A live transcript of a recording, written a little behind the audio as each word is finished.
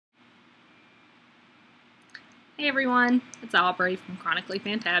Hey everyone, it's Aubrey from Chronically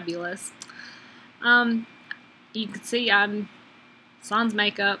Fantabulous. You can see I'm sans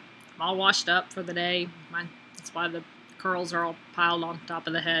makeup. I'm all washed up for the day. That's why the curls are all piled on top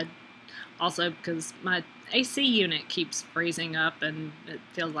of the head. Also because my AC unit keeps freezing up and it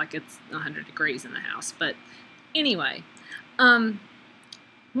feels like it's 100 degrees in the house. But anyway,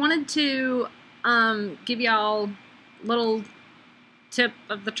 wanted to give y'all a little tip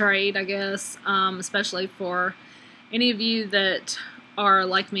of the trade, I guess, especially for any of you that are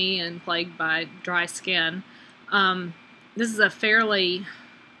like me and plagued by dry skin. This is a fairly,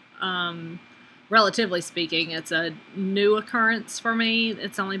 relatively speaking, it's a new occurrence for me.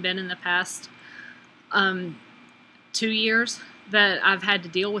 It's only been in the past 2 years that I've had to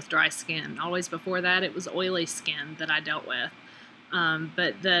deal with dry skin. Always before that, it was oily skin that I dealt with.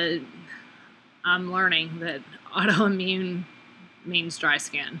 But I'm learning that autoimmune means dry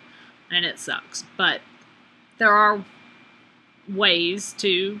skin, and it sucks. But there are ways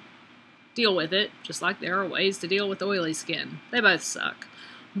to deal with it, just like there are ways to deal with oily skin. They both suck.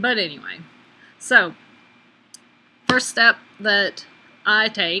 But anyway, so first step that I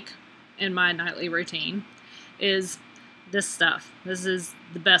take in my nightly routine is this stuff. This is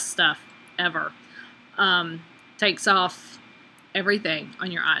the best stuff ever. Takes off everything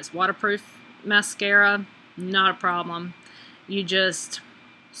on your eyes. Waterproof mascara, not a problem. You just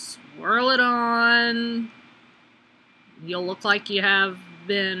swirl it on. You'll look like you have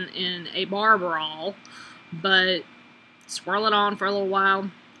been in a bar brawl, but swirl it on for a little while,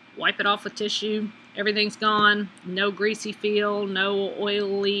 wipe it off with tissue, everything's gone, no greasy feel, no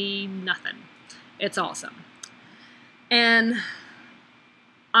oily, nothing. It's awesome. And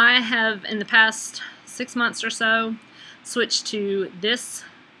I have, in the past 6 months or so, switched to this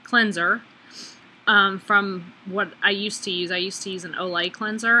cleanser from what I used to use. I used to use an Olay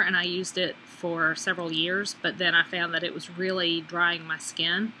cleanser, and I used it for several years, but then I found that it was really drying my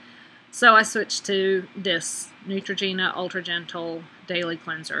skin. So I switched to this Neutrogena Ultra Gentle Daily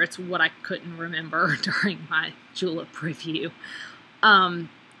Cleanser. It's what I couldn't remember during my julep review. And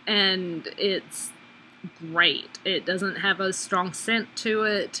it's great. It doesn't have a strong scent to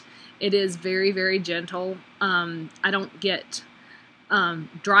it. It is very, very gentle. I don't get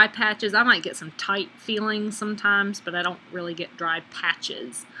dry patches. I might get some tight feelings sometimes, but I don't really get dry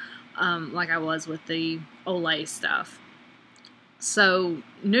patches like I was with the Olay stuff. So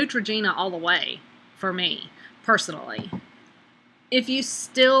Neutrogena all the way for me, personally. If you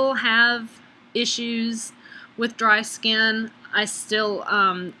still have issues with dry skin,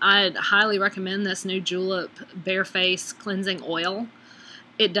 I'd highly recommend this new Julep Bare Face Cleansing Oil.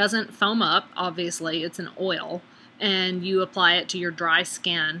 It doesn't foam up, obviously, it's an oil, and you apply it to your dry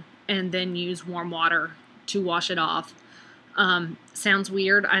skin and then use warm water to wash it off. Sounds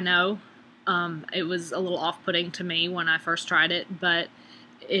weird, I know. It was a little off-putting to me when I first tried it, but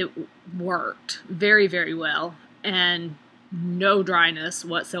it worked very, very well, and no dryness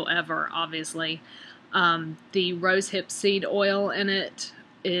whatsoever, obviously. The rosehip seed oil in it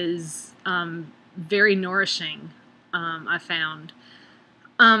is very nourishing, I found.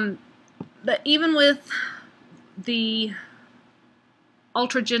 But even with the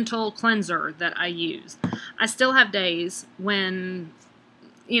Ultra Gentle cleanser that I use, I still have days when,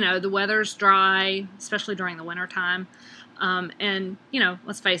 the weather's dry, especially during the winter time. And,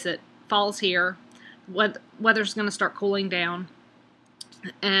 let's face it, fall's here. Weather's going to start cooling down,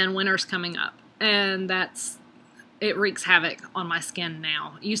 and winter's coming up. And it wreaks havoc on my skin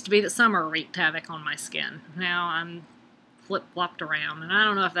now. It used to be that summer wreaked havoc on my skin. Now I'm flip-flopped around. And I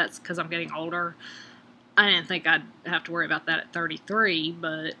don't know if that's because I'm getting older. I didn't think I'd have to worry about that at 33,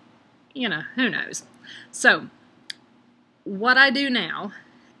 but, who knows. So, what I do now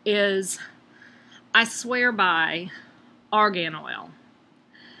is I swear by argan oil.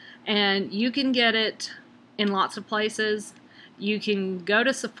 And you can get it in lots of places. You can go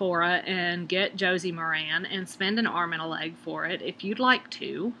to Sephora and get Josie Moran and spend an arm and a leg for it if you'd like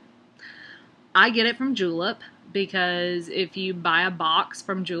to. I get it from Julep because if you buy a box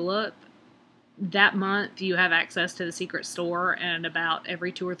from Julep, that month you have access to the secret store, and about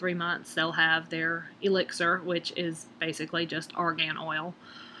every 2 or 3 months they'll have their elixir, which is basically just argan oil,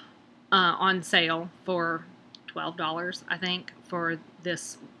 on sale for $12, I think, for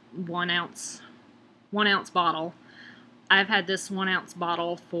this 1 ounce bottle. I've had this 1 ounce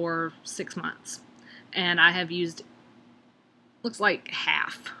bottle for 6 months, and I have used, looks like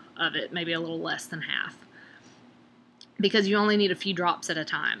half of it, maybe a little less than half, because you only need a few drops at a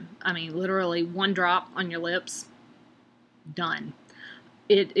time. I mean, literally 1 drop on your lips, done.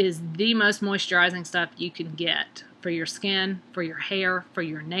 It is the most moisturizing stuff you can get for your skin, for your hair, for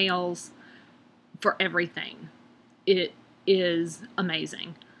your nails, for everything. it is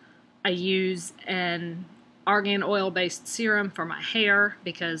amazing. I use an argan oil based serum for my hair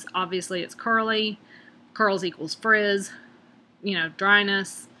because obviously it's curly. Curls equals frizz, you know,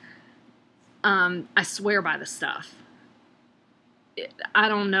 dryness. I swear by the stuff. I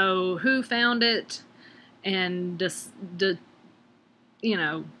don't know who found it and decided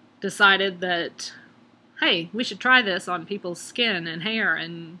that, hey, we should try this on people's skin and hair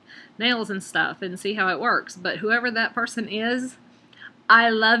and nails and stuff and see how it works. But whoever that person is, I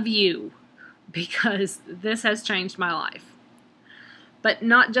love you, because this has changed my life. But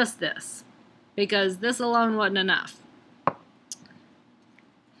not just this, because this alone wasn't enough.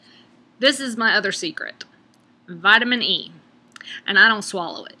 This is my other secret. Vitamin E. And I don't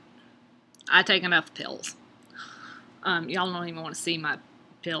swallow it. I take enough pills. Y'all don't even want to see my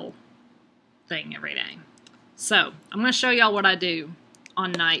pill thing every day. So, I'm going to show y'all what I do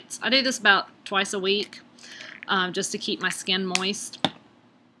on nights. I do this about twice a week, just to keep my skin moist.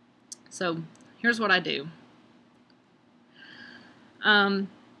 So, here's what I do. I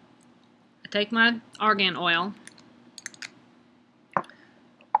take my argan oil.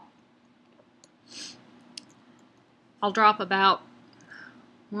 I'll drop about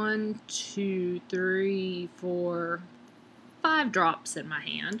 1, 2, 3, 4, 5 drops in my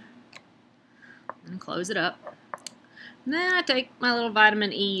hand and close it up. And then I take my little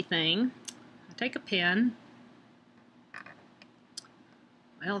vitamin E thing. I take a pen.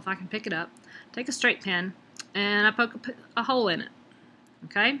 Well, if I can pick it up. Take a straight pen and I poke a hole in it.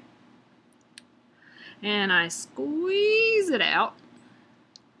 Okay? And I squeeze it out.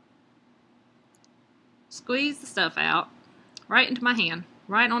 Squeeze the stuff out right into my hand,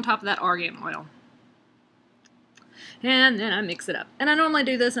 right on top of that argan oil. And then I mix it up. And I normally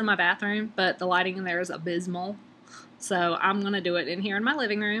do this in my bathroom, but the lighting in there is abysmal. So I'm going to do it in here in my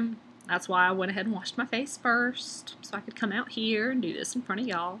living room. That's why I went ahead and washed my face first, so I could come out here and do this in front of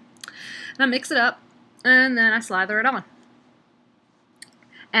y'all. And I mix it up, and then I slather it on.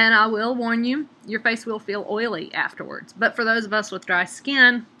 And I will warn you, your face will feel oily afterwards. But for those of us with dry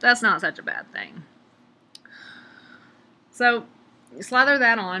skin, that's not such a bad thing. So, you slather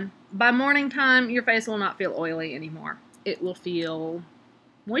that on. By morning time, your face will not feel oily anymore. It will feel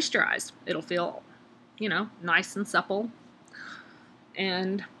moisturized. It'll feel, you know, nice and supple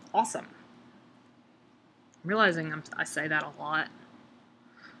and awesome. I'm realizing I say that a lot.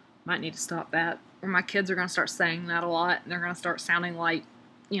 Might need to stop that. Or my kids are going to start saying that a lot, and they're going to start sounding like,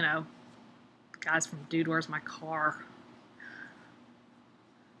 you know, guys from Dude, Where's My Car?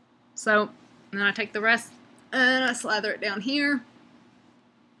 So, then I take the rest and I slather it down here.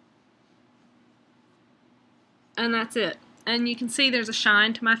 And that's it. And you can see there's a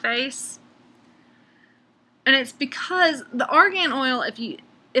shine to my face. And it's because the argan oil,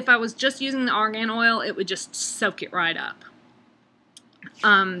 if I was just using the argan oil, it would just soak it right up.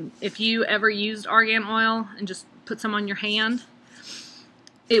 If you ever used argan oil and just put some on your hand,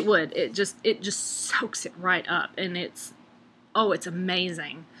 it would. It just soaks it right up. And it's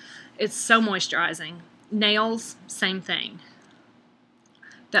amazing. It's so moisturizing. Nails, same thing.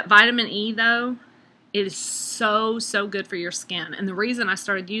 That vitamin E, though, it is so, so good for your skin. And the reason I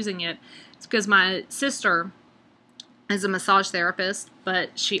started using it is because my sister is a massage therapist,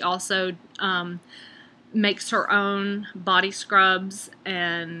 but she also makes her own body scrubs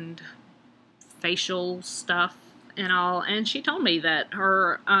and facial stuff and all. And she told me that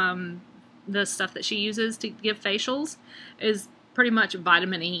her the stuff that she uses to give facials is pretty much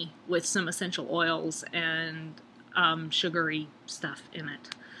vitamin E with some essential oils and sugary stuff in it.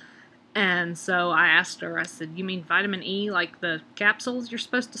 And so I asked her, I said, you mean vitamin E like the capsules you're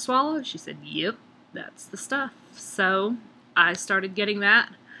supposed to swallow? She said, yep, that's the stuff. So I started getting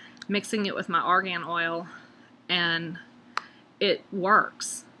that, mixing it with my argan oil, and it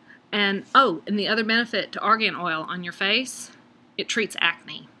works. And and the other benefit to argan oil on your face, it treats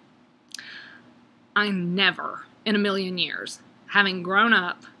acne. I never in a million years, having grown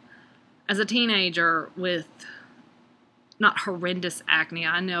up as a teenager with not horrendous acne.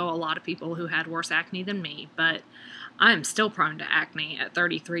 I know a lot of people who had worse acne than me, but I'm still prone to acne at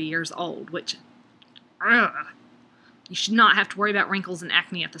 33 years old, which, you should not have to worry about wrinkles and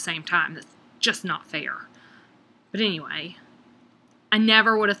acne at the same time. That's just not fair. But anyway, I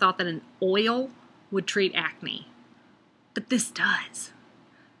never would have thought that an oil would treat acne, but this does.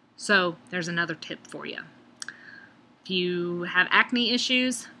 So there's another tip for you. If you have acne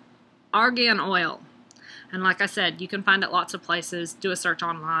issues, argan oil. And like I said, you can find it lots of places. Do a search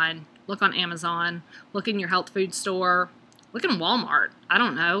online. Look on Amazon. Look in your health food store. Look in Walmart. I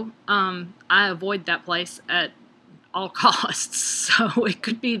don't know. I avoid that place at all costs. So it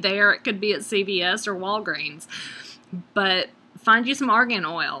could be there. It could be at CVS or Walgreens. But find you some argan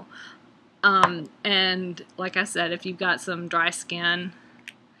oil. And like I said, if you've got some dry skin,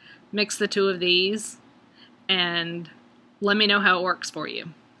 mix the two of these and let me know how it works for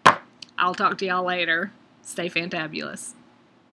you. I'll talk to y'all later. Stay fantabulous.